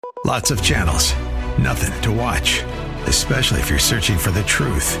Lots of channels, nothing to watch, especially if you're searching for the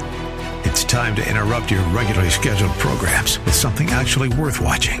truth. It's time to interrupt your regularly scheduled programs with something actually worth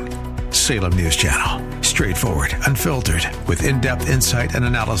watching. Salem News Channel. Straightforward, unfiltered, with in-depth insight and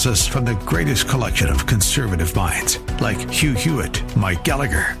analysis from the greatest collection of conservative minds like Hugh Hewitt, Mike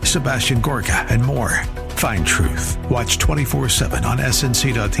Gallagher, Sebastian Gorka, and more. Find truth. Watch 24/7 on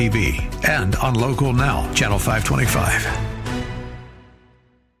snc.tv and on Local Now, Channel 525.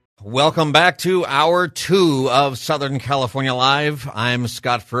 Welcome back to Hour 2 of Southern California Live. I'm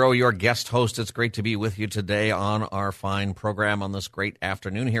Scott Furrow, your guest host. It's great to be with you today on our fine program on this great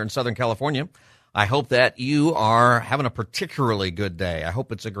afternoon here in Southern California. I hope that you are having a particularly good day. I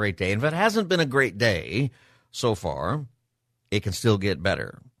hope it's a great day. And if it hasn't been a great day so far, it can still get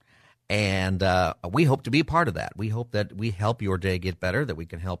better. And we hope to be a part of that. We hope that we help your day get better, that we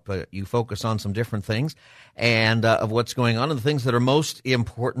can help you focus on some different things and of what's going on and the things that are most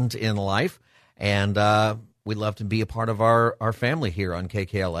important in life. And we'd love to be a part of our family here on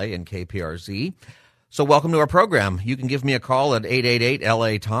KKLA and KPRZ. So welcome to our program. You can give me a call at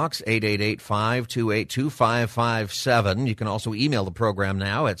 888-LA-TALKS, 888-528-2557. You can also email the program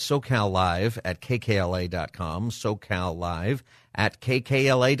now at SoCalLive@KKLA.com,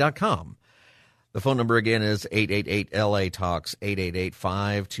 SoCalLive@KKLA.com. The phone number again is 888-LA-TALKS,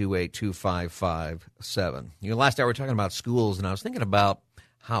 888-528-2557. Last hour we were talking about schools, and I was thinking about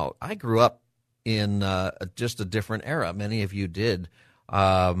how I grew up in just a different era. Many of you did.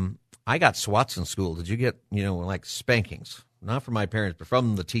 I got swats in school. Did you get, like spankings? Not from my parents, but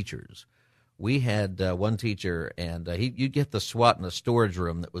from the teachers. We had one teacher, and you'd get the SWAT in a storage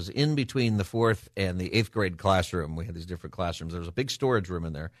room that was in between the 4th and the 8th grade classroom. We had these different classrooms. There was a big storage room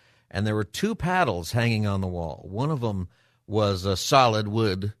in there, and there were 2 paddles hanging on the wall. One of them was a solid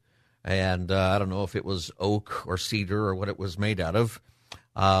wood, and I don't know if it was oak or cedar or what it was made out of.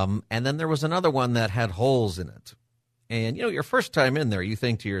 And then there was another one that had holes in it. And, your first time in there, you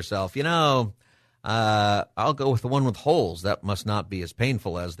think to yourself, I'll go with the one with holes. That must not be as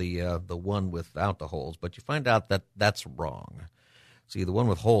painful as the one without the holes. But you find out that that's wrong. See, the one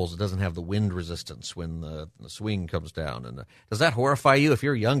with holes, it doesn't have the wind resistance when the swing comes down. And does that horrify you? If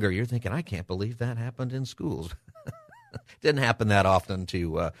you're younger, you're thinking, I can't believe that happened in schools. Didn't happen that often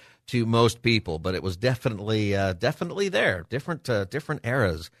to most people, but it was definitely there. Different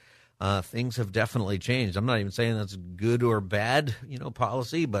eras. Things have definitely changed. I'm not even saying that's good or bad,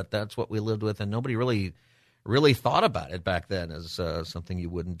 policy, but that's what we lived with, and nobody really thought about it back then as something you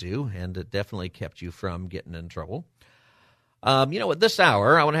wouldn't do, and it definitely kept you from getting in trouble. At this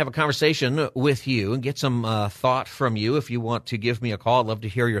hour, I want to have a conversation with you and get some thought from you. If you want to give me a call, I'd love to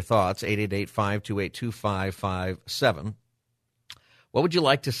hear your thoughts, 888-528-2557. What would you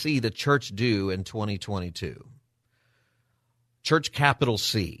like to see the church do in 2022? Church capital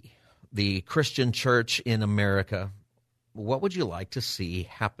C. The Christian church in America. What would you like to see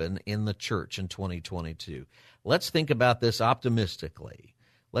happen in the church in 2022? Let's think about this optimistically.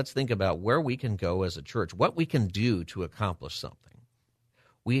 Let's think about where we can go as a church, what we can do to accomplish something.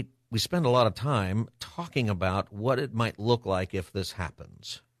 We spend a lot of time talking about what it might look like if this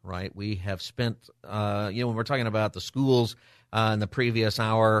happens, right? We have spent, when we're talking about the schools in the previous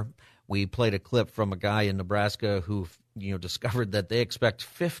hour, we played a clip from a guy in Nebraska who discovered that they expect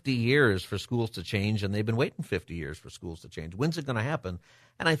 50 years for schools to change, and they've been waiting 50 years for schools to change. When's it going to happen?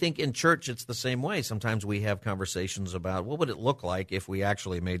 And I think in church it's the same way. Sometimes we have conversations about what would it look like if we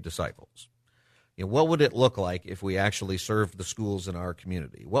actually made disciples? What would it look like if we actually served the schools in our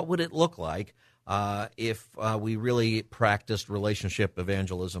community? What would it look like if we really practiced relationship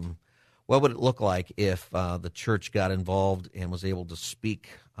evangelism? What would it look like if the church got involved and was able to speak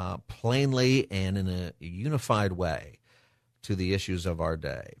plainly and in a unified way to the issues of our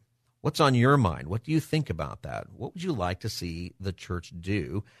day? What's on your mind? What do you think about that? What would you like to see the church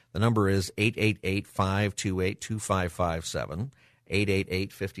do? The number is 888-528-2557,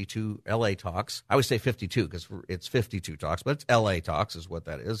 888-52-LA-TALKS. I always say 52 because it's 52 Talks, but it's LA-TALKS is what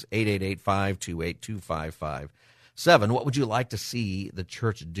that is, 888-528-2557. What would you like to see the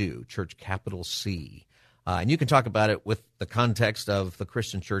church do? Church capital C. And you can talk about it with the context of the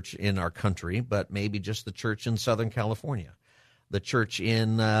Christian church in our country, but maybe just the church in Southern California, the church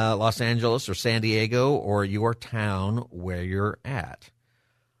in Los Angeles or San Diego or your town where you're at.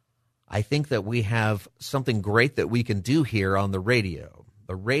 I think that we have something great that we can do here on the radio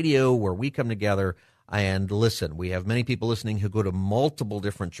where we come together and listen. We have many people listening who go to multiple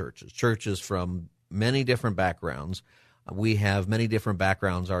different churches from many different backgrounds. We have many different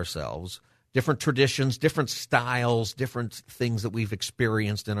backgrounds ourselves. Different traditions, different styles, different things that we've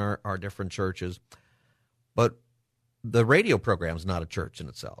experienced in our different churches. But the radio program is not a church in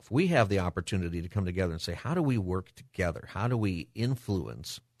itself. We have the opportunity to come together and say, how do we work together? How do we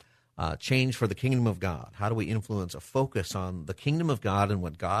influence change for the kingdom of God? How do we influence a focus on the kingdom of God and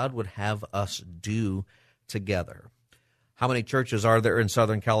what God would have us do together? How many churches are there in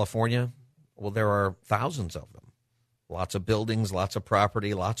Southern California? Well, there are thousands of them. Lots of buildings, lots of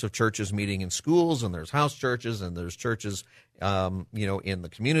property, lots of churches meeting in schools, and there's house churches, and there's churches, in the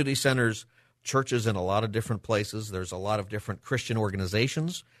community centers, churches in a lot of different places. There's a lot of different Christian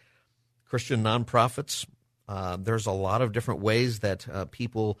organizations, Christian nonprofits. There's a lot of different ways that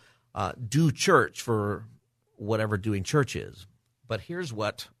people do church for whatever doing church is. But here's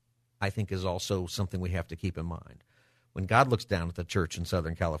what I think is also something we have to keep in mind. When God looks down at the church in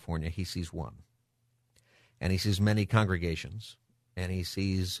Southern California, he sees one. And he sees many congregations, and he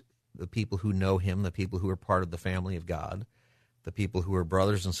sees the people who know him, the people who are part of the family of God, the people who are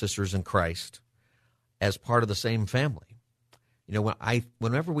brothers and sisters in Christ, as part of the same family.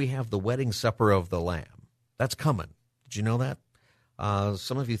 Whenever we have the wedding supper of the Lamb, that's coming. Did you know that?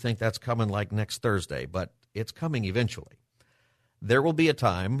 Some of you think that's coming like next Thursday, but it's coming eventually. There will be a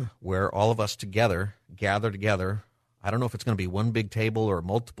time where all of us gather together. I don't know if it's going to be one big table or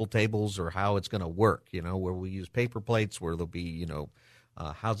multiple tables or how it's going to work, where we use paper plates, where there'll be,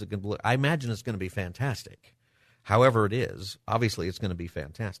 how's it going to look? I imagine it's going to be fantastic. However it is, obviously it's going to be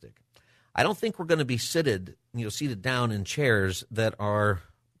fantastic. I don't think we're going to be seated down in chairs that are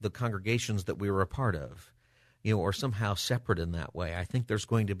the congregations that we were a part of, or somehow separate in that way. I think there's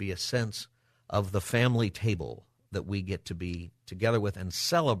going to be a sense of the family table that we get to be together with and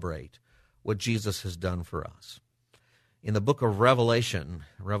celebrate what Jesus has done for us. In the book of Revelation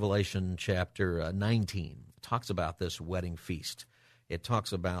chapter 19, talks about this wedding feast. It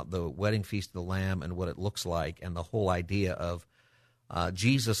talks about the wedding feast of the Lamb and what it looks like, and the whole idea of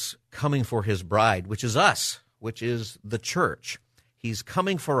Jesus coming for his bride, which is us, which is the church. He's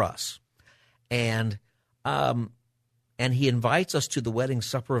coming for us. And he invites us to the wedding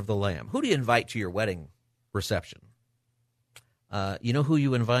supper of the Lamb. Who do you invite to your wedding reception? You know who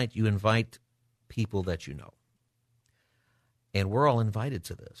you invite? You invite people that you know. And we're all invited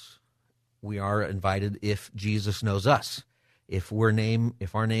to this. We are invited if Jesus knows us. If our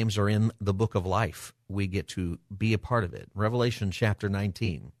names are in the book of life, we get to be a part of it. Revelation chapter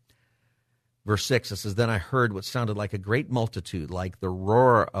 19, verse 6, it says, "Then I heard what sounded like a great multitude, like the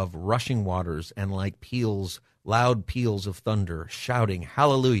roar of rushing waters, and like loud peals of thunder, shouting,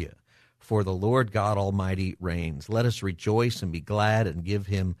 'Hallelujah! For the Lord God Almighty reigns. Let us rejoice and be glad and give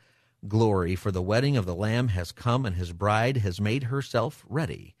him glory, for the wedding of the Lamb has come, and his bride has made herself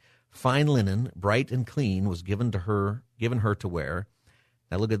ready. Fine linen, bright and clean, was given her to wear.'"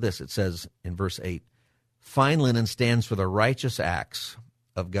 Now look at this. It says in verse 8, "Fine linen stands for the righteous acts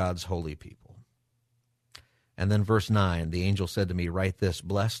of God's holy people." And then verse 9, "The angel said to me, write this,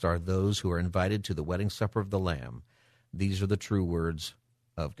 blessed are those who are invited to the wedding supper of the Lamb. These are the true words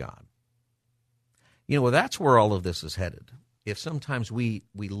of God." That's where all of this is headed. If sometimes we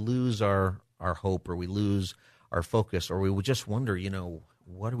lose our hope, or we lose our focus, or we would just wonder,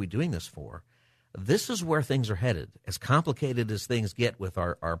 what are we doing this for? This is where things are headed. As complicated as things get with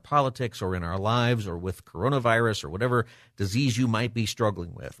our politics, or in our lives, or with coronavirus, or whatever disease you might be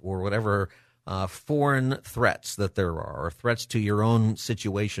struggling with, or whatever foreign threats that there are, or threats to your own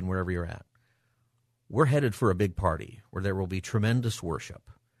situation wherever you're at, we're headed for a big party where there will be tremendous worship,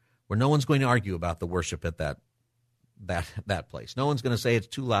 where no one's going to argue about the worship at that place. No one's going to say it's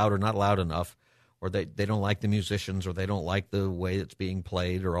too loud or not loud enough, or they don't like the musicians, or they don't like the way it's being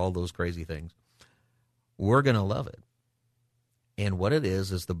played, or all those crazy things. We're going to love it. And what it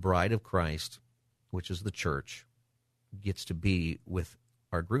is the bride of Christ, which is the church, gets to be with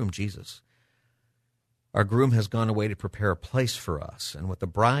our groom, Jesus. Our groom has gone away to prepare a place for us. And what the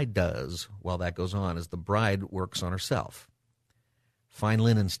bride does while that goes on is the bride works on herself. Fine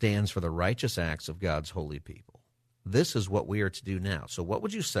linen stands for the righteous acts of God's holy people. This is what we are to do now. So what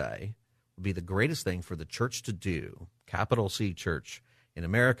would you say would be the greatest thing for the church to do, capital C church, in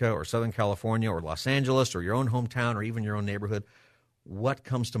America or Southern California or Los Angeles or your own hometown or even your own neighborhood? What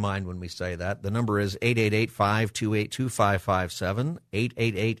comes to mind when we say that? The number is 888-528-2557,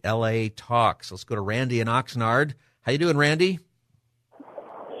 888-LA-TALKS. Let's go to Randy in Oxnard. How you doing, Randy?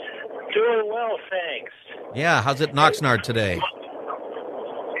 Doing well, thanks. Yeah, how's it in Oxnard today?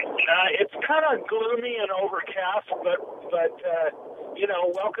 It's kind of gloomy and overcast, but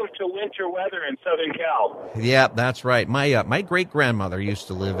welcome to winter weather in Southern Cal. Yeah, that's right. My great-grandmother used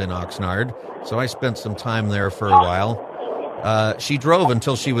to live in Oxnard, so I spent some time there for a while. She drove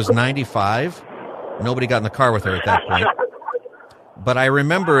until she was 95. Nobody got in the car with her at that point. But I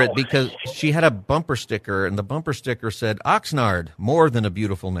remember it because she had a bumper sticker, and the bumper sticker said, Oxnard, more than a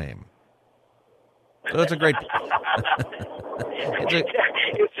beautiful name. So it's a great...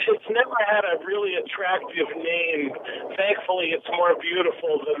 It's never had a really attractive name. Thankfully, it's more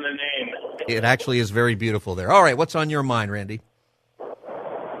beautiful than the name. It actually is very beautiful there. All right, what's on your mind, Randy?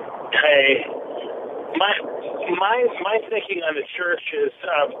 Hey, my thinking on the church is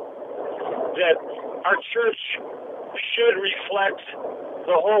that our church should reflect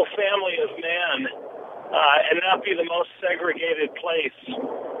the whole family of man and not be the most segregated place,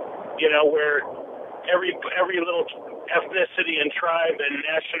 where every little ethnicity and tribe and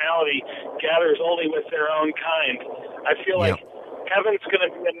nationality gathers only with their own kind. I feel like heaven's going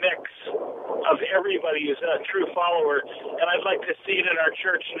to be a mix of everybody who's a true follower, and I'd like to see it in our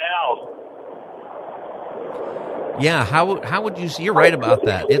church now. Yeah, how would you see? You're right about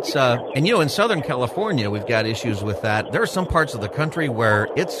that. It's and in Southern California, we've got issues with that. There are some parts of the country where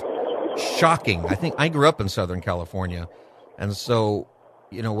it's shocking. I think I grew up in Southern California, and so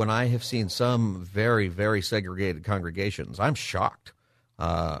when I have seen some very, very segregated congregations, I'm shocked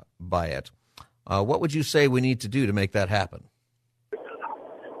by it. What would you say we need to do to make that happen?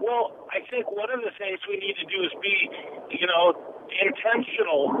 Well, I think one of the things we need to do is be,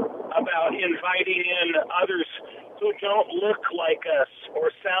 intentional about inviting in others who don't look like us or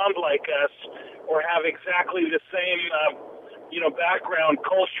sound like us or have exactly the same, background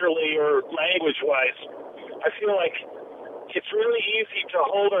culturally or language-wise. I feel like it's really easy to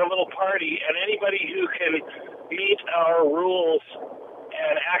hold our little party, and anybody who can meet our rules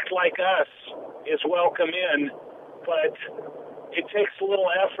and act like us is welcome in, but it takes a little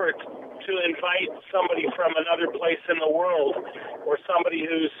effort to invite somebody from another place in the world or somebody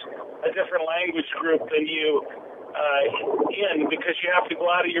who's a different language group than you in, because you have to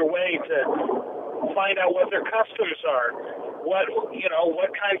go out of your way to find out what their customs are, what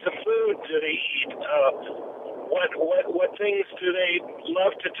kinds of food do they eat, what things do they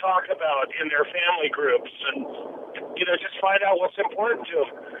love to talk about in their family groups, and just find out what's important to them.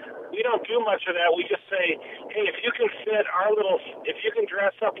 We don't do much of that. We just say, hey, if you can if you can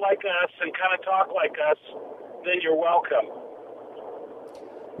dress up like us and kind of talk like us, then you're welcome.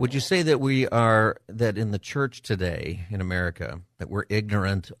 Would you say that that in the church today in America, that we're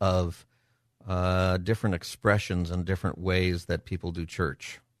ignorant of different expressions and different ways that people do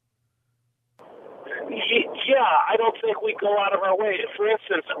church? Yeah, I don't think we go out of our way. For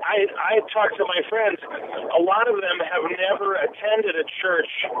instance, I talk to my friends. A lot of them have never attended a church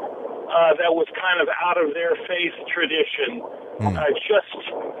that was kind of out of their faith tradition, just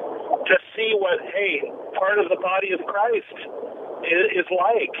to see what, part of the body of Christ is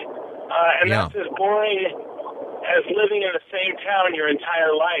like. And that's as boring as living in the same town your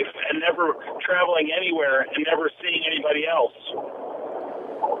entire life and never traveling anywhere and never seeing anybody else.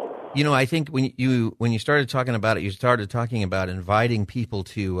 I think when you started talking about it, you started talking about inviting people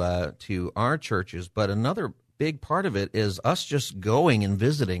to our churches, but another big part of it is us just going and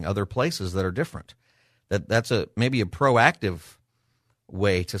visiting other places that are different. That's maybe a proactive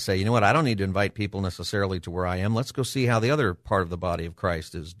way to say, I don't need to invite people necessarily to where I am. Let's go see how the other part of the body of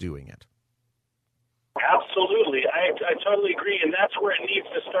Christ is doing it. Absolutely. I totally agree, and that's where it needs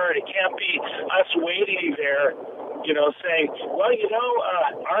to start. It can't be us waiting there, saying, well,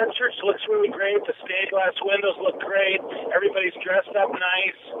 our church looks really great. The stained glass windows look great. Everybody's dressed up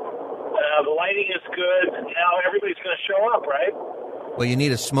nice. The lighting is good. Now everybody's going to show up, right? Well, you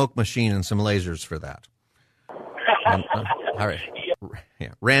need a smoke machine and some lasers for that. All right.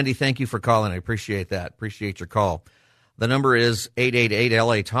 Yeah. Randy, thank you for calling. I appreciate that. Appreciate your call. The number is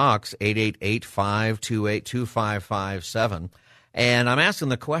 888-LA-TALKS, 888-528-2557. And I'm asking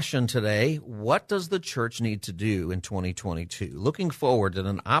the question today, what does the church need to do in 2022? Looking forward in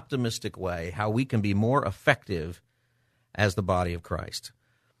an optimistic way, how we can be more effective as the body of Christ.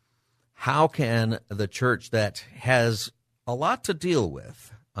 How can the church that has a lot to deal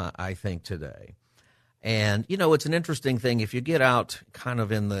with, I think, today? And, it's an interesting thing. If you get out kind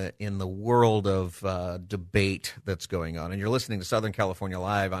of in the world of debate that's going on, and you're listening to Southern California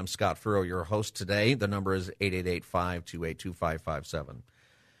Live, I'm Scott Furrow, your host today. The number is 888-528-2557.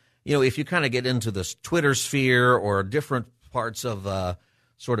 If you kind of get into this Twitter sphere or different parts of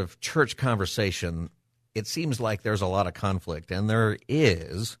sort of church conversation, it seems like there's a lot of conflict, and there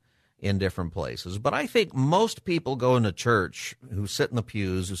is in different places. But I think most people go into church who sit in the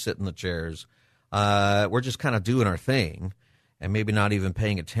pews, who sit in the chairs, we're just kind of doing our thing and maybe not even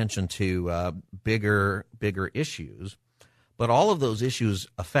paying attention to bigger issues. But all of those issues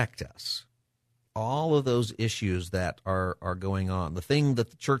affect us. All of those issues that are going on. The thing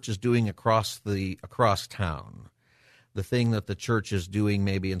that the church is doing across town, the thing that the church is doing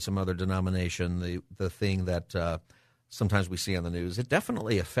maybe in some other denomination, the thing that sometimes we see on the news, it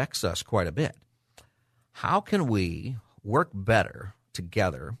definitely affects us quite a bit. How can we work better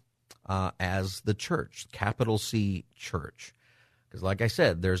together as the church, capital C church? Because like I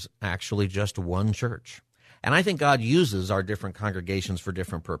said, there's actually just one church. And I think God uses our different congregations for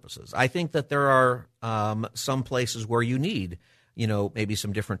different purposes. I think that there are some places where you need, maybe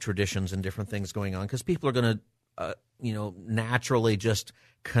some different traditions and different things going on, because people are going to, naturally just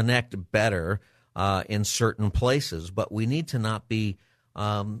connect better in certain places. But we need to not be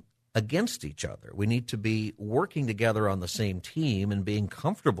against each other. We need to be working together on the same team and being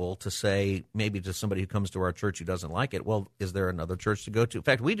comfortable to say, maybe to somebody who comes to our church who doesn't like it, well, is there another church to go to? In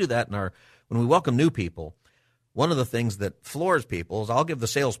fact, we do that when we welcome new people. One of the things that floors people is I'll give the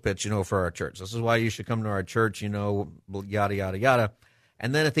sales pitch, for our church. This is why you should come to our church, yada, yada, yada.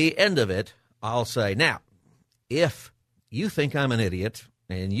 And then at the end of it, I'll say, now, if you think I'm an idiot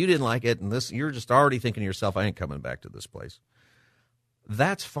and you didn't like it and you're just already thinking to yourself, I ain't coming back to this place,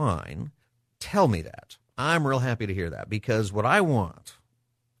 that's fine. Tell me that. I'm real happy to hear that, because what I want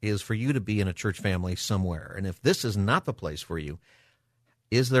is for you to be in a church family somewhere. And if this is not the place for you,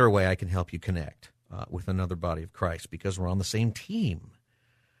 is there a way I can help you connect with another body of Christ, because we're on the same team?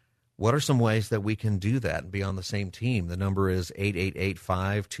 What are some ways that we can do that and be on the same team? The number is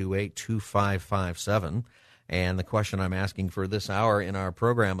 888-528-2557. And the question I'm asking for this hour in our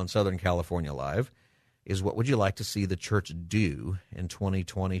program on Southern California Live is, what would you like to see the church do in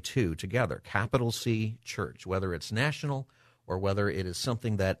 2022 together? Capital C Church, whether it's national or whether it is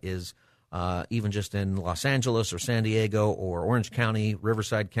something that is even just in Los Angeles or San Diego or Orange County,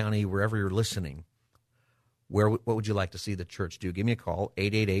 Riverside County, wherever you're listening. What would you like to see the church do? Give me a call,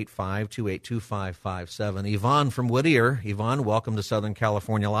 888-528-2557. Yvonne from Whittier. Yvonne, welcome to Southern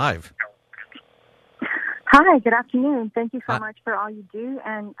California Live. Hi, good afternoon. Thank you so much for all you do,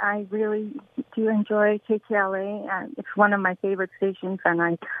 and I really do enjoy KTLA. It's one of my favorite stations, and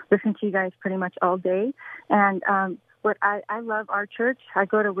I listen to you guys pretty much all day. And what I love our church. I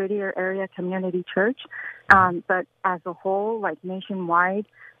go to Whittier Area Community Church, but as a whole, like nationwide,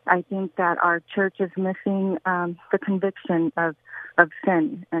 I think that our church is missing the conviction of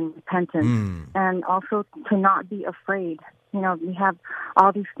sin and repentance, and also to not be afraid. We have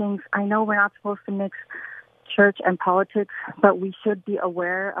all these things. I know we're not supposed to mix church and politics, but we should be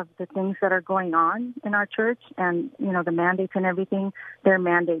aware of the things that are going on in our church, and the mandates and everything. They're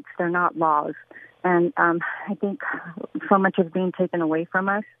mandates, they're not laws. And I think so much is being taken away from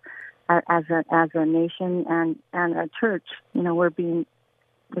us as a nation and a church.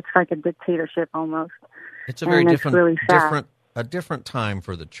 It's like a dictatorship almost. It's a very really different time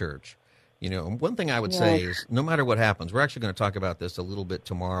for the church. One thing I would say is, no matter what happens, we're actually going to talk about this a little bit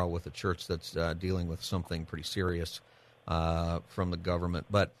tomorrow with a church that's dealing with something pretty serious from the government.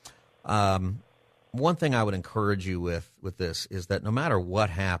 But one thing I would encourage you with this is that no matter what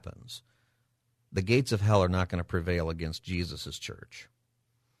happens, the gates of hell are not going to prevail against Jesus' church.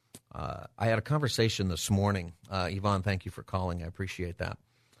 I had a conversation this morning. Yvonne, thank you for calling. I appreciate that.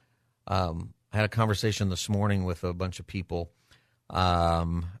 I had a conversation this morning with a bunch of people,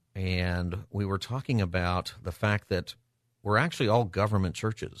 and we were talking about the fact that we're actually all government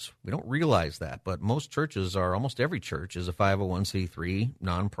churches. We don't realize that, but almost every church is a 501c3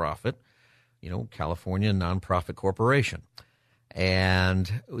 nonprofit, California nonprofit corporation.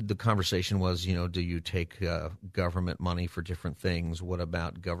 And the conversation was, do you take government money for different things? What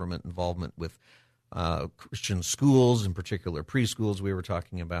about government involvement with Christian schools, in particular preschools we were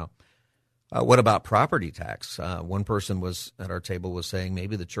talking about? What about property tax? One person at our table was saying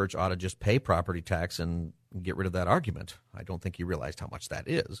maybe the church ought to just pay property tax and get rid of that argument. I don't think he realized how much that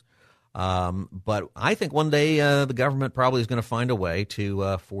is. But I think one day the government probably is going to find a way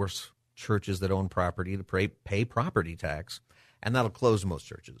to force churches that own property to pay property tax, and that'll close most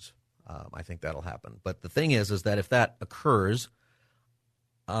churches. I think that'll happen. But the thing is that if that occurs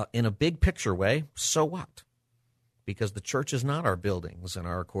in a big picture way, so what? Because the church is not our buildings and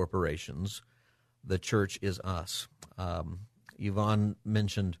our corporations. The church is us. Yvonne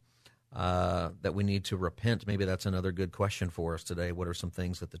mentioned that we need to repent. Maybe that's another good question for us today. What are some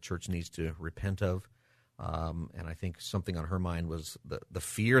things that the church needs to repent of? And I think something on her mind was the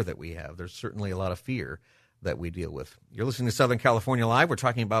fear that we have. There's certainly a lot of fear that we deal with. You're listening to Southern California Live. We're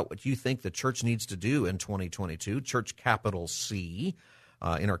talking about what you think the church needs to do in 2022, church capital C,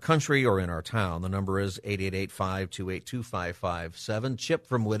 in our country or in our town. The number is 888-528-2557. Chip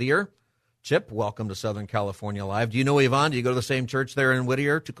from Whittier. Chip, welcome to Southern California Live. Do you know Yvonne? Do you go to the same church there in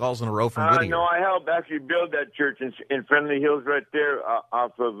Whittier? 2 calls in a row from Whittier. No, I helped actually build that church in Friendly Hills right there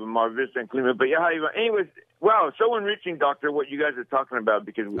off of Mar Vista and Cleveland. But yeah, Yvonne. Anyways, Wow, so enriching, Doctor, what you guys are talking about,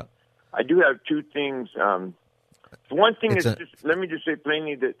 because I do have two things. One thing is, let me just say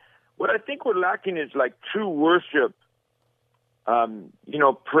plainly that what I think we're lacking is like true worship.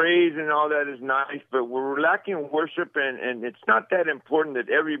 Praise and all that is nice, but we're lacking worship, and it's not that important that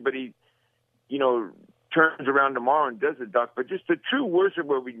everybody, turns around tomorrow and does it, Doc. But just the true worship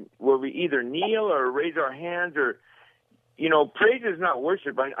where we either kneel or raise our hands, or praise is not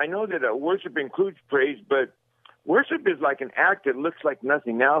worship. I know that worship includes praise, but worship is like an act that looks like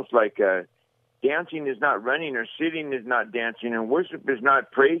nothing else. Like dancing is not running, or sitting is not dancing, and worship is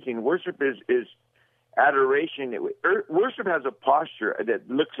not praising. Worship is adoration. Worship has a posture that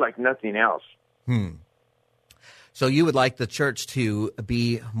looks like nothing else. So you would like the church to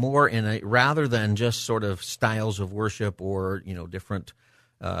be more rather than just sort of styles of worship or different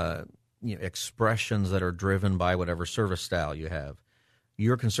expressions that are driven by whatever service style you have.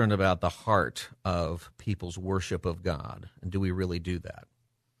 You're concerned about the heart of people's worship of God, and do we really do that?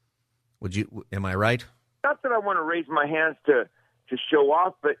 Am I right? Not that I want to raise my hands to show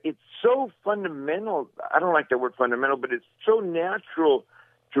off, but it's so fundamental. I don't like that word fundamental, but it's so natural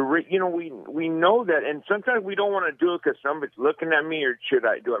to we know that, and sometimes we don't want to do it because somebody's looking at me, or should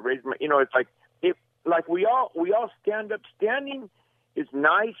I do I raise my? It's like we all stand up. Standing is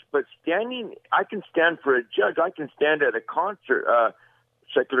nice, but standing, I can stand for a judge. I can stand at a concert,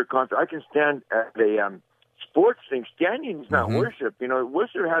 secular concert. I can stand at a sports thing. Standing is not worship.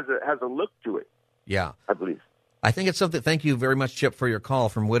 Worship has a look to it. Yeah, I believe. I think it's something. Thank you very much, Chip, for your call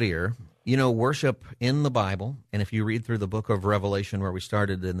from Whittier. Worship in the Bible, and if you read through the book of Revelation, where we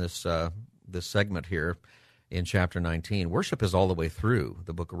started in this segment here in chapter 19, worship is all the way through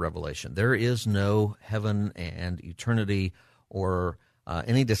the book of Revelation. There is no heaven and eternity or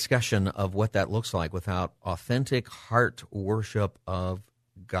any discussion of what that looks like without authentic heart worship of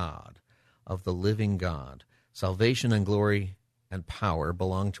God, of the living God. Salvation and glory and power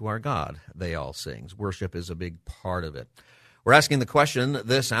belong to our God, they all sing. Worship is a big part of it. We're asking the question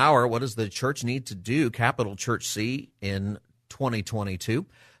this hour, what does the church need to do, capital Church C, in 2022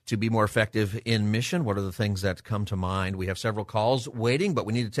 to be more effective in mission? What are the things that come to mind? We have several calls waiting, but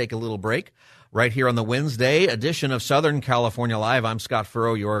we need to take a little break. Right here on the Wednesday edition of Southern California Live, I'm Scott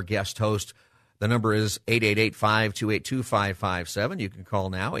Furrow, your guest host. The number is 888-528-2557. You can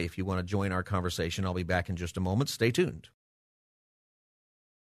call now if you want to join our conversation. I'll be back in just a moment. Stay tuned.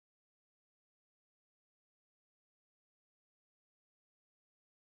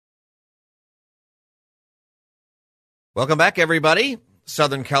 Welcome back, everybody.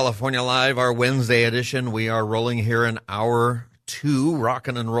 Southern California Live, our Wednesday edition. We are rolling here in hour 2,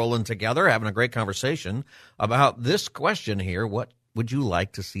 rocking and rolling together, having a great conversation about this question here. What would you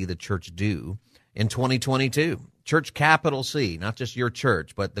like to see the church do in 2022? Church capital C, not just your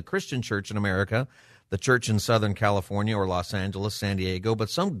church, but the Christian church in America, the church in Southern California or Los Angeles, San Diego, but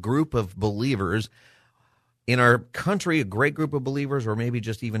some group of believers in our country, a great group of believers, or maybe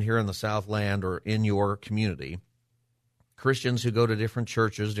just even here in the Southland or in your community. Christians who go to different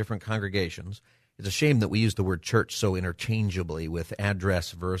churches, different congregations. It's a shame that we use the word church so interchangeably with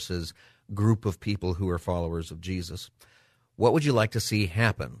address versus group of people who are followers of Jesus. What would you like to see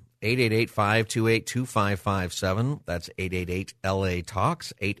happen? 888-528-2557. That's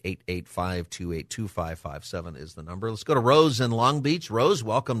 888-LA-TALKS. 888-528-2557 is the number. Let's go to Rose in Long Beach. Rose,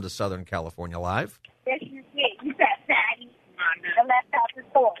 welcome to Southern California Live. Yes, you did. You got fatty. I left out the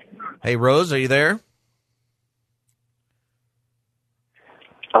store. Hey, Rose, are you there?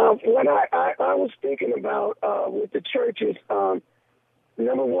 What I was thinking about with the churches,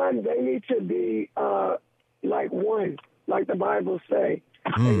 number one, they need to be like one, like the Bible say.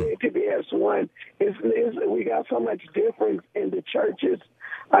 They need to be as one. We got so much difference in the churches.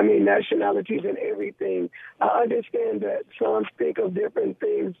 I mean, nationalities and everything. I understand that some think of different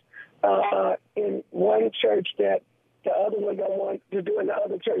things in one church that the other one don't want to do in the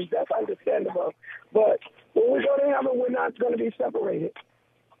other church. That's understandable. But when we go to heaven, we're not going to be separated.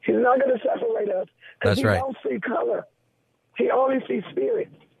 He's not going to separate us because he don't see color. He only sees spirit.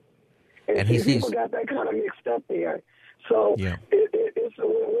 And he sees... people got that kind of mixed up there. So when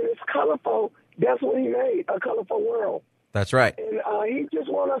it's colorful, that's what he made, a colorful world. That's right. And he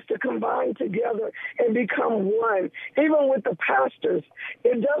just wants us to combine together and become one. Even with the pastors,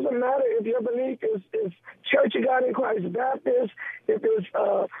 it doesn't matter if your belief is Church of God in Christ Baptist, if it's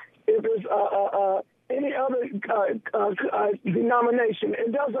any other other denomination.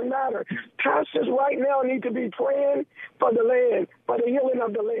 It doesn't matter. Pastors right now need to be praying for the land, for the healing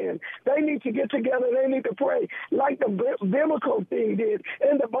of the land. They need to get together. They need to pray like the biblical thing did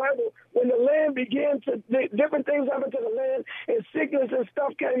in the Bible. When the land began to, different things happened to the land, and sickness and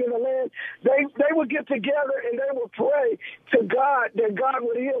stuff came in the land, they would get together and they would pray to God that God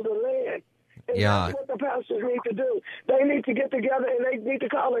would heal the land. And that's what the pastors need to do. They need to get together and they need to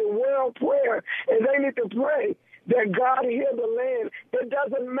call a world prayer, and they need to pray that God heal the land. It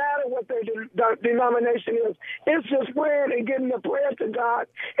doesn't matter what their denomination is. It's just praying and getting the prayer to God,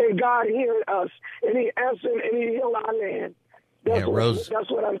 and God hearing us, and He answering and He heal our land. That's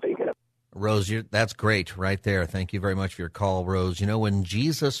what I'm thinking of. Rose, that's great right there. Thank you very much for your call, Rose. You know, when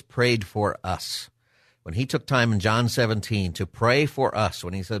Jesus prayed for us, when he took time in John 17 to pray for us,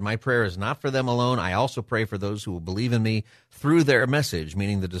 when he said, my prayer is not for them alone, I also pray for those who will believe in me through their message,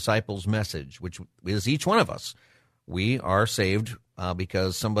 meaning the disciples' message, which is each one of us. We are saved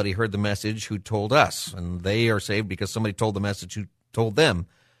because somebody heard the message who told us, and they are saved because somebody told the message who told them.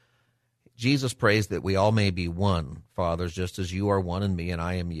 Jesus prays that we all may be one, fathers, just as you are one in me and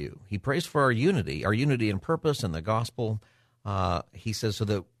I am you. He prays for our unity in purpose and the gospel. He says,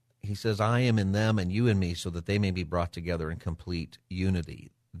 I am in them and you in me, so that they may be brought together in complete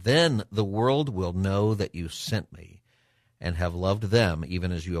unity. Then the world will know that you sent me and have loved them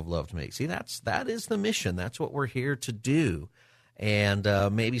even as you have loved me. See, that is the mission. That's what we're here to do. And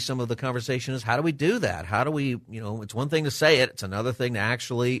maybe some of the conversation is, how do we do that? How do we, it's one thing to say it. It's another thing to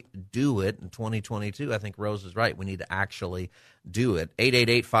actually do it. In 2022, I think Rose is right. We need to actually do it.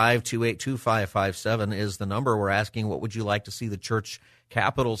 888-528-2557 is the number. We're asking, what would you like to see the church,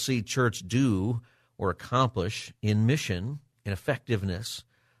 capital C church, do or accomplish in mission and effectiveness?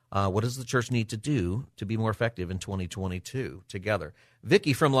 What does the church need to do to be more effective in 2022 together?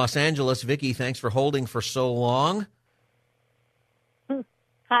 Vicki from Los Angeles. Vicki, thanks for holding for so long.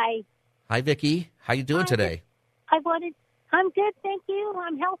 Hi. Hi, Vicki. How you doing today? I'm good, thank you.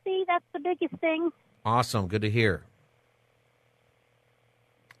 I'm healthy. That's the biggest thing. Awesome. Good to hear.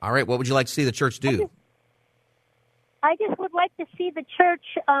 All right. What would you like to see the church do? I just would like to see the church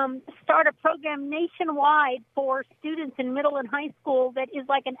start a program nationwide for students in middle and high school that is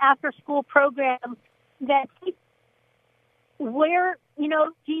like an after-school program that where,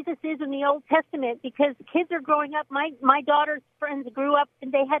 Jesus is in the Old Testament, because kids are growing up. My daughter's friends grew up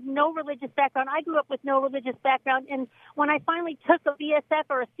and they had no religious background. I grew up with no religious background. And when I finally took a BSF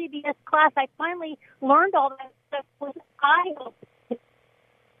or a CBS class, I finally learned all that stuff.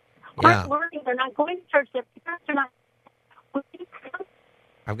 Aren't learning. They're not going to church. Their parents are not.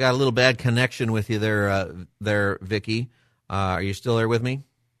 I've got a little bad connection with you there, Vicki. Are you still there with me?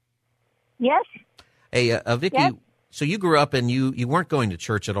 Yes. Hey, Vicki. Yes. So you grew up and you weren't going to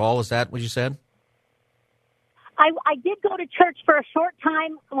church at all. Is that what you said? I did go to church for a short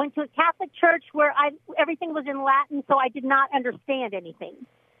time. I went to a Catholic church where everything was in Latin, so I did not understand anything.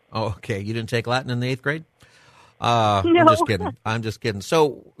 Oh, okay. You didn't take Latin in the 8th grade? No. I'm just kidding.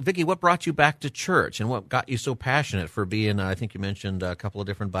 So, Vicki, what brought you back to church and what got you so passionate for being, I think you mentioned a couple of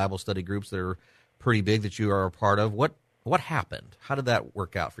different Bible study groups that are pretty big that you are a part of. What happened? How did that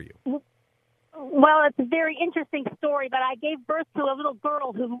work out for you? Well, it's a very interesting story, but I gave birth to a little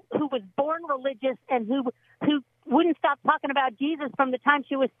girl who was born religious and who wouldn't stop talking about Jesus from the time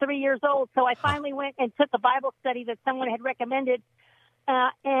she was 3 years old. So I finally went and took a Bible study that someone had recommended.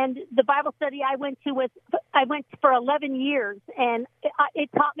 And the Bible study I went for 11 years, and it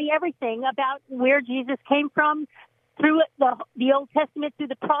taught me everything about where Jesus came from through the Old Testament, through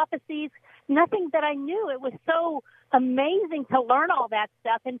the prophecies, nothing that I knew. It was so amazing to learn all that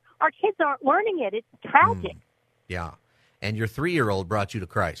stuff, and our kids aren't learning it. It's tragic. Yeah. And your 3-year-old brought you to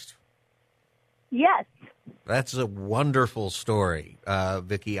Christ. Yes. That's a wonderful story,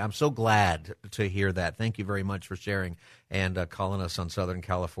 Vicki. I'm so glad to hear that. Thank you very much for sharing and calling us on Southern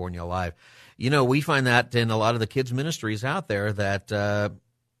California Live. We find that in a lot of the kids' ministries out there that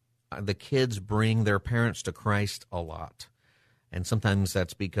the kids bring their parents to Christ a lot. And sometimes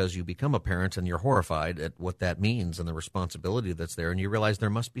that's because you become a parent and you're horrified at what that means and the responsibility that's there, and you realize there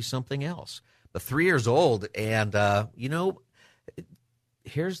must be something else. But 3 years old, and,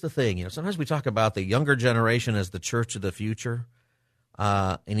 here's the thing. Sometimes we talk about the younger generation as the church of the future,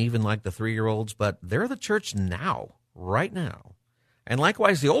 and even like the 3-year-olds, but they're the church now, right now. And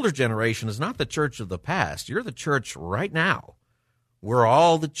likewise, the older generation is not the church of the past. You're the church right now. We're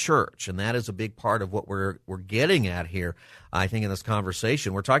all the church, and that is a big part of what we're getting at here, I think, in this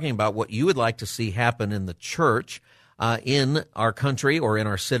conversation. We're talking about what you would like to see happen in the church, in our country or in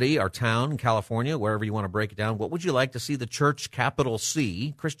our city, our town, California, wherever you want to break it down. What would you like to see the church, capital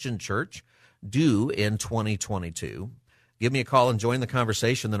C, Christian church, do in 2022. Give me a call and join the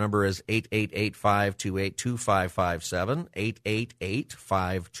conversation. The number is 888-528-2557,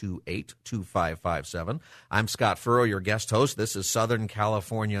 888-528-2557. I'm Scott Furrow, your guest host. This is Southern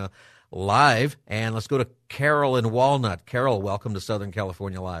California Live, and let's go to Carol in Walnut. Carol, welcome to Southern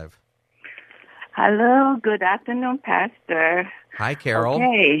California Live. Hello, good afternoon, Pastor. Hi, Carol.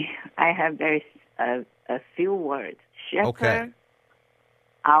 Okay, I have a few words. Shepherd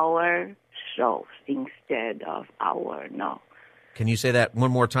our souls instead of our no. Can you say that one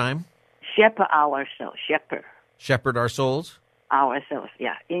more time? Shepherd our souls. Shepherd our souls? Ourselves,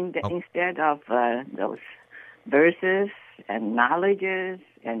 yeah. Instead of those verses and knowledges,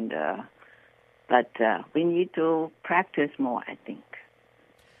 and but we need to practice more, I think.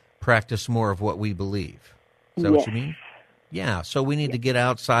 Practice more of what we believe. Is that what you mean? Yeah, so we need to get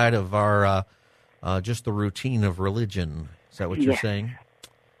outside of our just the routine of religion. Is that what you're saying?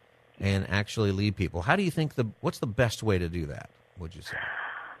 And actually lead people. How do you think what's the best way to do that, would you say?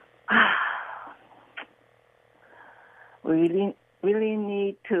 We really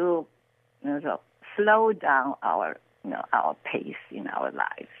need to slow down our pace in our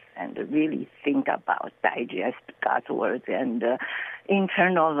lives and really think about, digest God's words and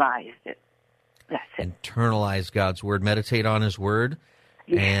internalize it. That's it. Internalize God's word, meditate on his word.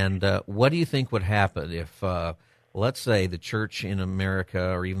 Yes. And what do you think would happen if, let's say, the church in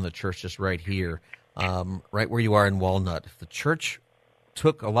America, or even the church just right here, right where you are in Walnut, if the church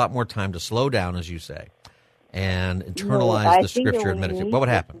took a lot more time to slow down, as you say, and internalize the scripture and meditate, what would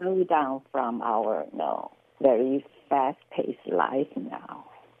happen? Slow down from our very fast-paced life now.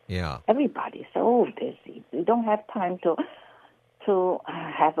 Yeah. Everybody's so busy. We don't have time to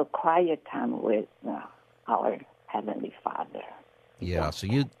have a quiet time with our Heavenly Father. Yeah, so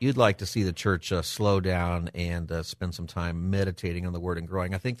you'd like to see the church slow down and spend some time meditating on the Word and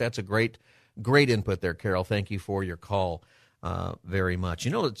growing. I think that's a great input there, Carol. Thank you for your call very much. You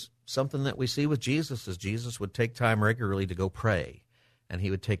know, it's something that we see with Jesus is Jesus would take time regularly to go pray, and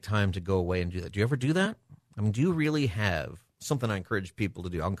he would take time to go away and do that. Do you ever do that? I mean, do you really have something I encourage people to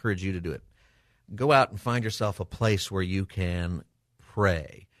do? I'll encourage you to do it. Go out and find yourself a place where you can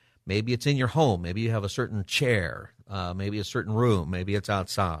pray. Maybe it's in your home. Maybe you have a certain chair, maybe a certain room. Maybe it's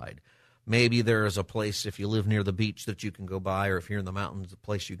outside. Maybe there is a place, if you live near the beach, that you can go by, or if you're in the mountains, a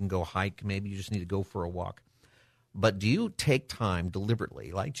place you can go hike. Maybe you just need to go for a walk. But do you take time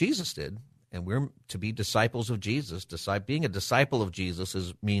deliberately, like Jesus did, and we're to be disciples of Jesus? Being a disciple of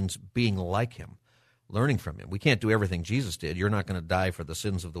Jesus means being like him, learning from him. We can't do everything Jesus did. You're not going to die for the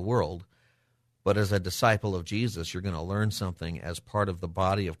sins of the world. But as a disciple of Jesus, you're going to learn something as part of the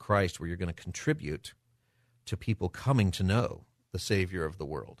body of Christ where you're going to contribute to people coming to know the Savior of the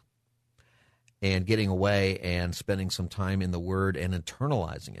world and getting away and spending some time in the Word and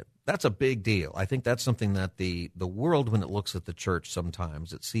internalizing it. That's a big deal. I think that's something that the world, when it looks at the church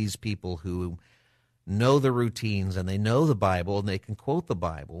sometimes, it sees people who know the routines and they know the Bible and they can quote the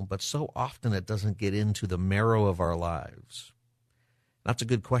Bible, but so often it doesn't get into the marrow of our lives. That's a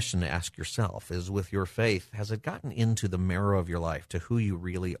good question to ask yourself, is with your faith, has it gotten into the marrow of your life, to who you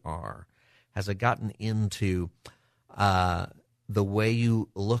really are? Has it gotten into the way you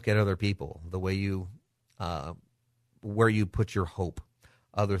look at other people, the way you, where you put your hope,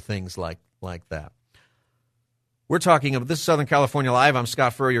 other things like that? We're talking about, this is Southern California Live. I'm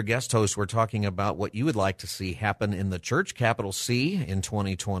Scott Furrow, your guest host. We're talking about what you would like to see happen in the church, capital C, in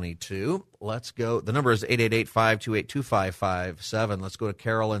 2022. Let's go. The number is 888-528-2557. Let's go to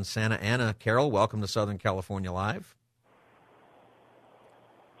Carol in Santa Ana. Carol, welcome to Southern California Live.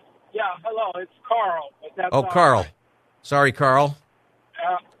 Yeah, hello, it's Carl. Carl. Right. Sorry, Carl.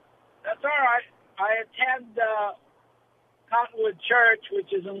 That's all right. I attend Cottonwood Church,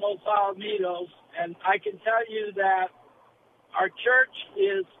 which is in Los Alamitos, and I can tell you that our church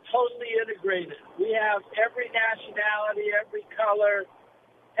is totally integrated. We have every nationality, every color,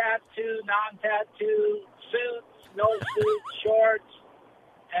 tattoo, non-tattoo, suits, no suits, shorts.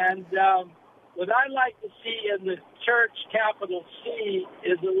 And what I like to see in the church, capital C,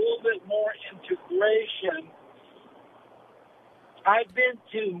 is a little bit more integration. I've been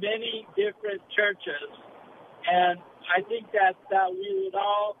to many different churches, and I think that we would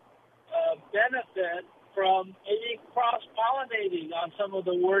all benefit from maybe cross-pollinating on some of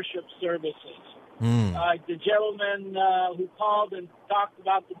the worship services. The gentleman who called and talked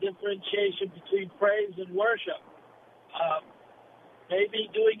about the differentiation between praise and worship, maybe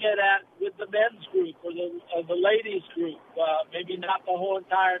doing it with the men's group or the ladies group, maybe not the whole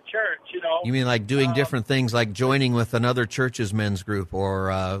entire church, you know. You mean like doing different things, like joining with another church's men's group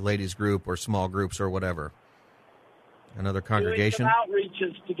or ladies group or small groups or whatever? Another congregation? Doing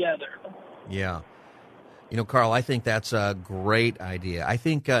some outreaches together. Yeah. You know, Carl, I think that's a great idea. I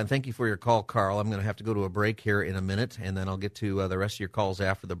think, thank you for your call, Carl. I'm going to have to go to a break here in a minute, and then I'll get to the rest of your calls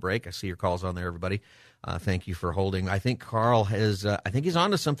after the break. I see your calls on there, everybody. Thank you for holding. I think Carl has, I think he's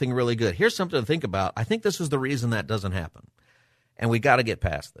on to something really good. Here's something to think about. I think this is the reason that doesn't happen, and we got to get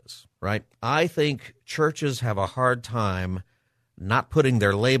past this, right? I think churches have a hard time not putting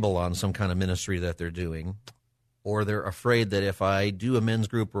their label on some kind of ministry that they're doing, or they're afraid that if I do a men's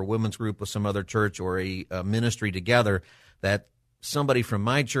group or a women's group with some other church or a ministry together, that somebody from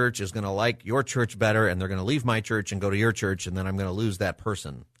my church is going to like your church better, and they're going to leave my church and go to your church, and then I'm going to lose that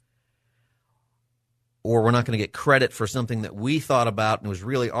person. Or we're not going to get credit for something that we thought about and was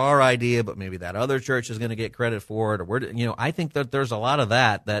really our idea, but maybe that other church is going to get credit for it. Or I think that there's a lot of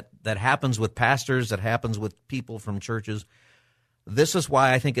that happens with pastors, that happens with people from churches. This is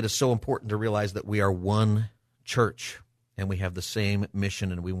why I think it is so important to realize that we are one church, and we have the same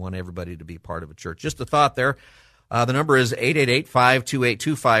mission, and we want everybody to be part of a church. Just a thought there. The number is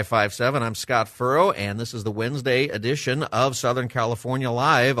 888-528-2557. I'm Scott Furrow, and this is the Wednesday edition of Southern California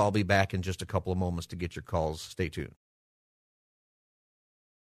Live. I'll be back in just a couple of moments to get your calls. Stay tuned.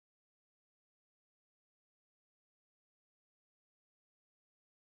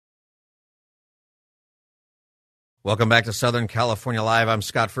 Welcome back to Southern California Live. I'm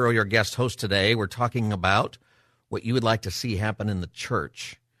Scott Furrow, your guest host today. We're talking about what you would like to see happen in the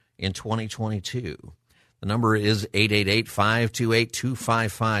church in 2022. The number is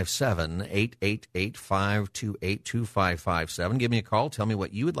 888-528-2557, 888-528-2557. Give me a call. Tell me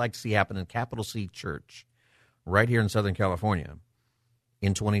what you would like to see happen in Capital C Church right here in Southern California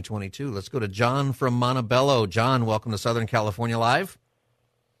in 2022. Let's go to John from Montebello. John, welcome to Southern California Live.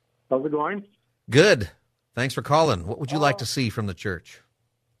 How's it going? Good. Thanks for calling. What would you like to see from the church?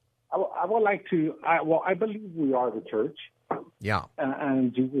 I would like to, I believe we are the church. Yeah.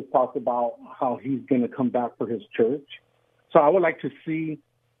 And Jesus talked about how he's going to come back for his church. So I would like to see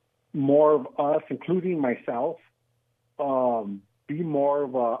more of us, including myself, be more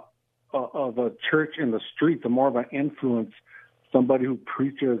of a church in the streets, more of an influence, somebody who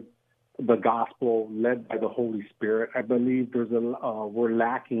preaches the gospel led by the Holy Spirit. I believe we're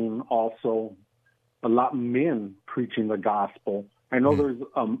lacking also a lot of men preaching the gospel. I know there's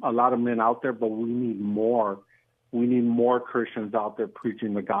a lot of men out there, but we need more. We need more Christians out there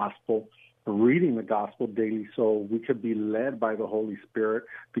preaching the gospel, reading the gospel daily, so we could be led by the Holy Spirit,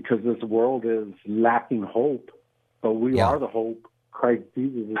 because this world is lacking hope, but we are the hope. Christ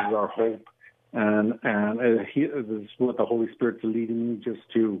Jesus is our hope, and this is what the Holy Spirit's leading me, just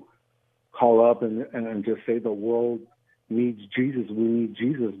to call up and just say the world needs Jesus. We need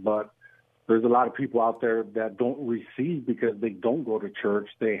Jesus, but there's a lot of people out there that don't receive because they don't go to church.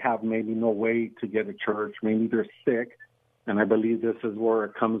 They have maybe no way to get to church. Maybe they're sick. And I believe this is where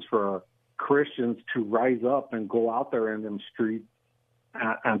it comes for Christians to rise up and go out there in them streets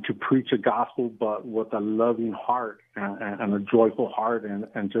and to preach a gospel, but with a loving heart and a joyful heart,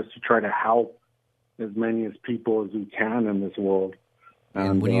 and just to try to help as many as people as we can in this world.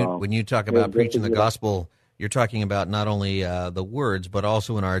 And when you talk about preaching the gospel, you're talking about not only the words, but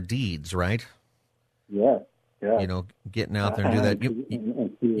also in our deeds, right? Yeah. Getting out there and do that.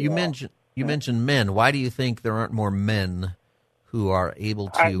 You mentioned men. Why do you think there aren't more men who are able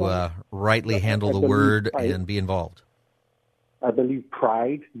to rightly handle the word and be involved? I believe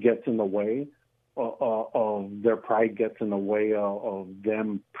pride gets in the way of their pride gets in the way of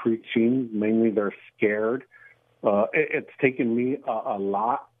them preaching. Mainly, they're scared. It's taken me a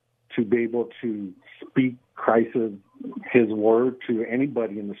lot to be able to speak his word to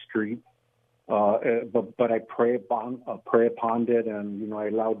anybody in the street. But I pray upon it, and I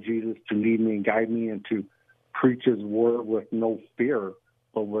allow Jesus to lead me and guide me, and to preach his word with no fear,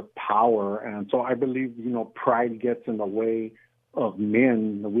 but with power. And so I believe, pride gets in the way of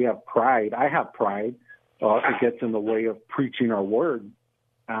men. We have pride. I have pride. It gets in the way of preaching our word,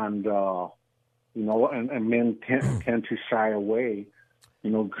 and and men tend to shy away.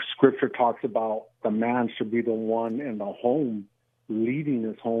 Scripture talks about the man should be the one in the home, leading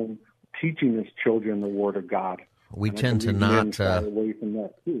his home, teaching his children the word of God. We tend to not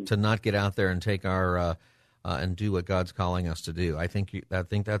get out there and take our and do what God's calling us to do. I think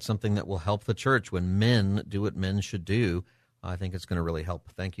that's something that will help the church when men do what men should do. I think it's going to really help.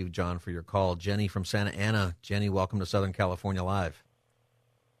 Thank you, John, for your call. Jenny from Santa Ana. Jenny, welcome to Southern California Live.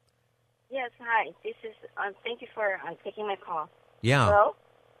 Yes, hi. This is. Thank you for taking my call. Yeah. Hello?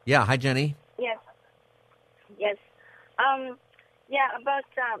 Yeah. Hi, Jenny. Yes. About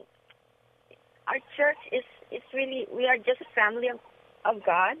our church is really, we are just a family of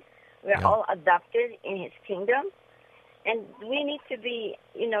God. We are all adopted in his kingdom. And we need to be,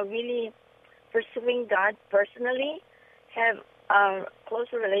 really pursuing God personally, have a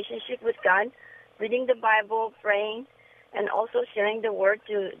closer relationship with God, reading the Bible, praying, and also sharing the word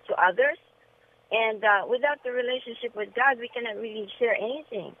to others. And without the relationship with God, we cannot really share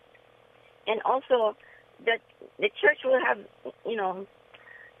anything. And also that the church will have,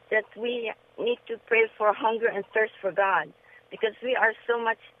 that we need to pray for hunger and thirst for God, because we are so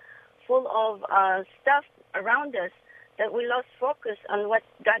much full of stuff around us that we lost focus on what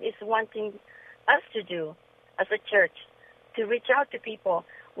God is wanting us to do as a church, to reach out to people.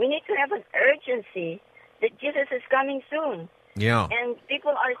 We need to have an urgency that Jesus is coming soon. Yeah. And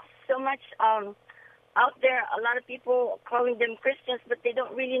people are so much out there, a lot of people calling them Christians, but they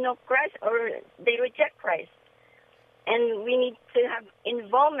don't really know Christ, or they reject Christ. And we need to have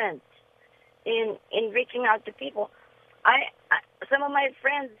involvement in reaching out to people. I some of my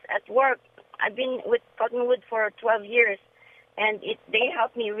friends at work, I've been with Cottonwood for 12 years, and they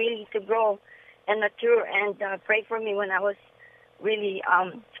helped me really to grow and mature, and pray for me when I was really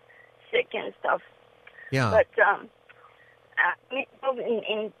sick and stuff. Yeah. But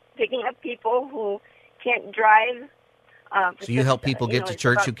in picking up people who can't drive. So you help people get to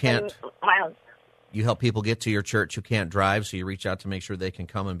church who can't. Miles. You help people get to your church who can't drive, so you reach out to make sure they can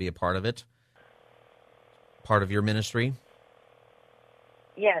come and be a part of it? Part of your ministry?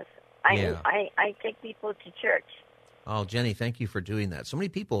 Yes. I take people to church. Oh, Jenny, thank you for doing that. So many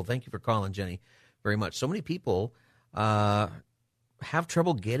people, thank you for calling, Jenny, very much. So many people have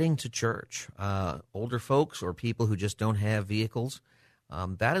trouble getting to church. Older folks or people who just don't have vehicles.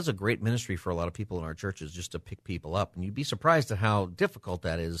 That is a great ministry for a lot of people in our churches, just to pick people up. And you'd be surprised at how difficult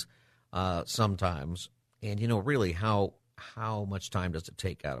that is sometimes. And, really, how much time does it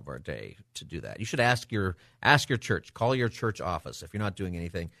take out of our day to do that? You should ask your church. Call your church office if you're not doing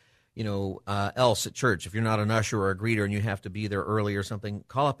anything else at church. If you're not an usher or a greeter and you have to be there early or something,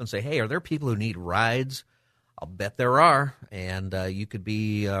 call up and say, hey, are there people who need rides? I'll bet there are, and you could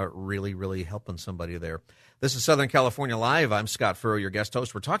be really, really helping somebody there. This is Southern California Live. I'm Scott Furrow, your guest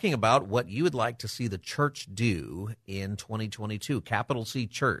host. We're talking about what you would like to see the church do in 2022, capital C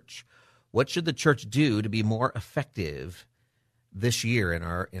Church. What should the church do to be more effective this year in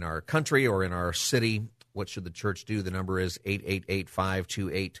our country or in our city? What should the church do? The number is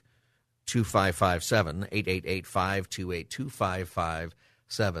 888-528-2557, 888-528-2557.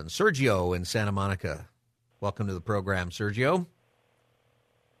 Sergio in Santa Monica. Welcome to the program, Sergio.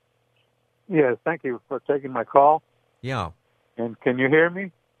 Yes, thank you for taking my call. Yeah. And can you hear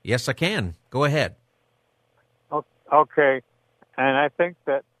me? Yes, I can. Go ahead. Okay. And I think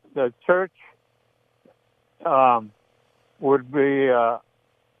that the church would be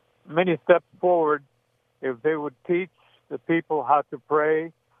many steps forward if they would teach the people how to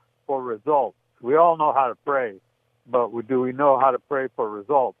pray for results. We all know how to pray, but do we know how to pray for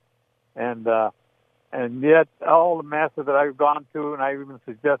results? And yet all the masses that I've gone to, and I even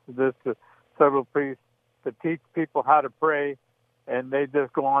suggested this to several priests, to teach people how to pray, and they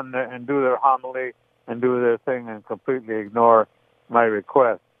just go on there and do their homily and do their thing and completely ignore my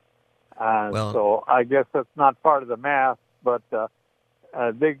request. So I guess that's not part of the Mass, but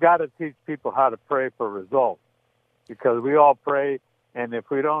they got to teach people how to pray for results, because we all pray, and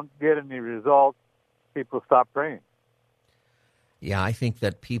if we don't get any results, people stop praying. Yeah, I think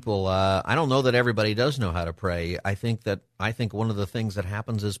that people, I don't know that everybody does know how to pray. I think one of the things that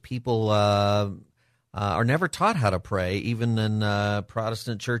happens is people are never taught how to pray. Even in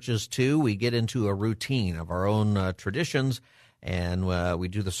Protestant churches, too, we get into a routine of our own traditions, and we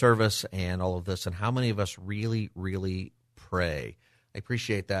do the service and all of this. And how many of us really, really pray? I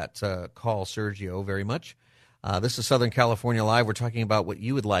appreciate that call, Sergio, very much. This is Southern California Live. We're talking about what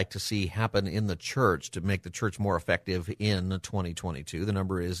you would like to see happen in the church to make the church more effective in 2022. The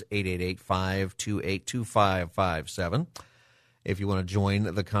number is 888-528-2557 if you want to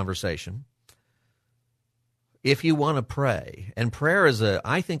join the conversation. If you want to pray, and prayer is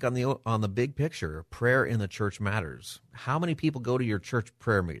I think on the big picture, prayer in the church matters. How many people go to your church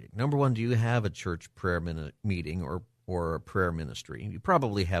prayer meeting? Number one, do you have a church prayer meeting or a prayer ministry? You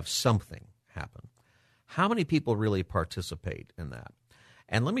probably have something happen. How many people really participate in that?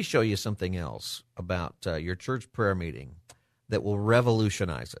 And let me show you something else about your church prayer meeting that will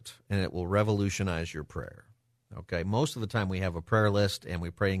revolutionize it, and it will revolutionize your prayer. Okay, most of the time we have a prayer list, and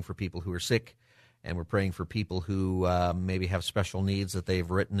we're praying for people who are sick, and we're praying for people who maybe have special needs that they've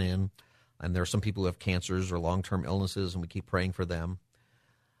written in, and there are some people who have cancers or long-term illnesses, and we keep praying for them.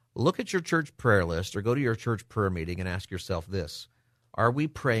 Look at your church prayer list or go to your church prayer meeting and ask yourself this: are we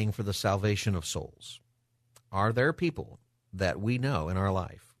praying for the salvation of souls? Are there people that we know in our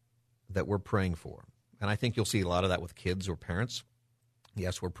life that we're praying for? And I think you'll see a lot of that with kids or parents.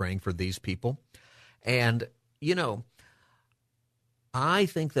 Yes, we're praying for these people. And, you know, I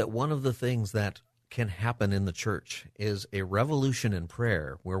think that one of the things that can happen in the church is a revolution in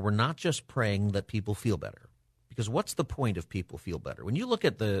prayer where we're not just praying that people feel better. Because what's the point of people feel better? When you look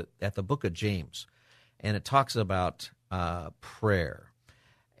at the book of James, and it talks about prayer,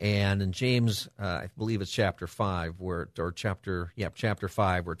 and in James, I believe it's chapter 5, chapter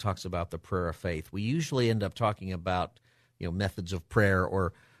 5, where it talks about the prayer of faith. We usually end up talking about, methods of prayer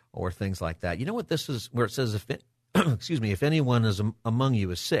or things like that. You know what this is? Where it says, if anyone is among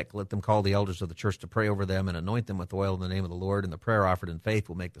you is sick, let them call the elders of the church to pray over them and anoint them with oil in the name of the Lord. And the prayer offered in faith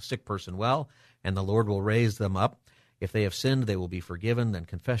will make the sick person well, and the Lord will raise them up. If they have sinned, they will be forgiven. Then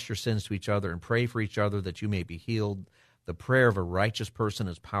confess your sins to each other and pray for each other that you may be healed. The prayer of a righteous person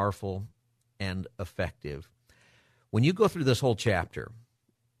is powerful and effective. When you go through this whole chapter,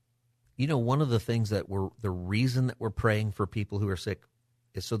 one of the things the reason that we're praying for people who are sick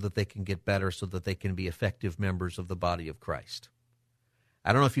is so that they can get better, so that they can be effective members of the body of Christ.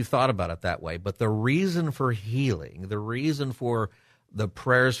 I don't know if you've thought about it that way, but the reason for healing, the reason for the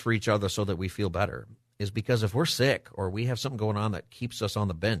prayers for each other so that we feel better is because if we're sick or we have something going on that keeps us on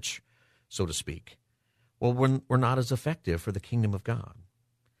the bench, so to speak, well, we're not as effective for the kingdom of God.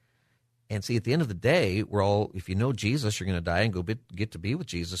 And see, at the end of the day, if you know Jesus, you're going to die and get to be with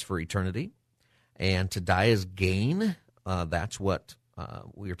Jesus for eternity. And to die is gain. That's what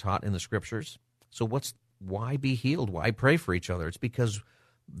we are taught in the Scriptures. So why be healed? Why pray for each other? It's because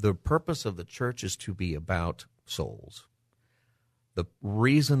the purpose of the church is to be about souls. The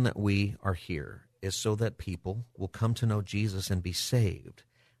reason that we are here is so that people will come to know Jesus and be saved.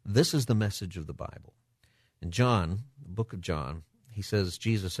 This is the message of the Bible. In John, the book of John,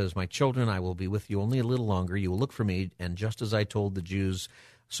 Jesus says, "My children, I will be with you only a little longer. You will look for me, and just as I told the Jews,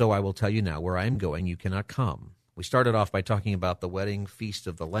 so I will tell you now, where I am going, you cannot come." We started off by talking about the wedding feast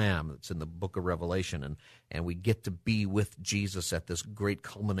of the Lamb that's in the book of Revelation, and we get to be with Jesus at this great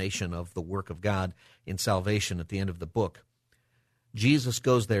culmination of the work of God in salvation at the end of the book. Jesus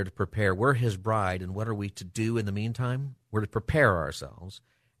goes there to prepare. We're his bride, and what are we to do in the meantime? We're to prepare ourselves,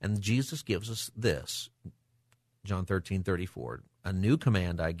 and Jesus gives us this, John 13:34, "A new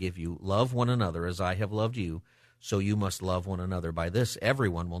command I give you, love one another as I have loved you, so you must love one another. By this,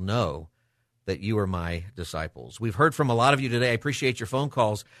 everyone will know that you are my disciples." We've heard from a lot of you today. I appreciate your phone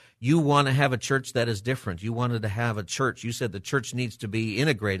calls. You want to have a church that is different. You wanted to have a church. You said the church needs to be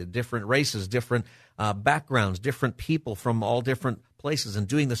integrated, different races, different backgrounds, different people from all different places, and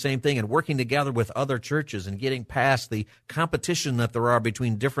doing the same thing and working together with other churches and getting past the competition that there are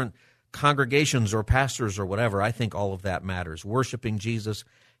between different congregations or pastors or whatever. I think all of that matters. Worshiping Jesus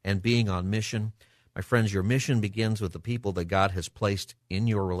and being on mission. My friends, your mission begins with the people that God has placed in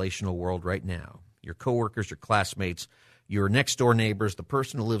your relational world right now. Your coworkers, your classmates, your next-door neighbors, the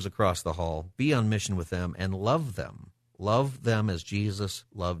person who lives across the hall. Be on mission with them and love them. Love them as Jesus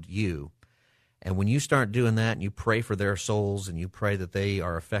loved you. And when you start doing that and you pray for their souls and you pray that they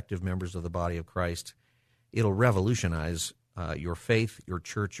are effective members of the body of Christ, it'll revolutionize your faith, your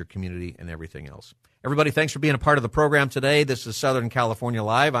church, your community, and everything else. Everybody, thanks for being a part of the program today. This is Southern California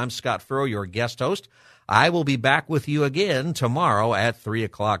Live. I'm Scott Furrow, your guest host. I will be back with you again tomorrow at 3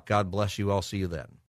 o'clock. God bless you. I'll see you then.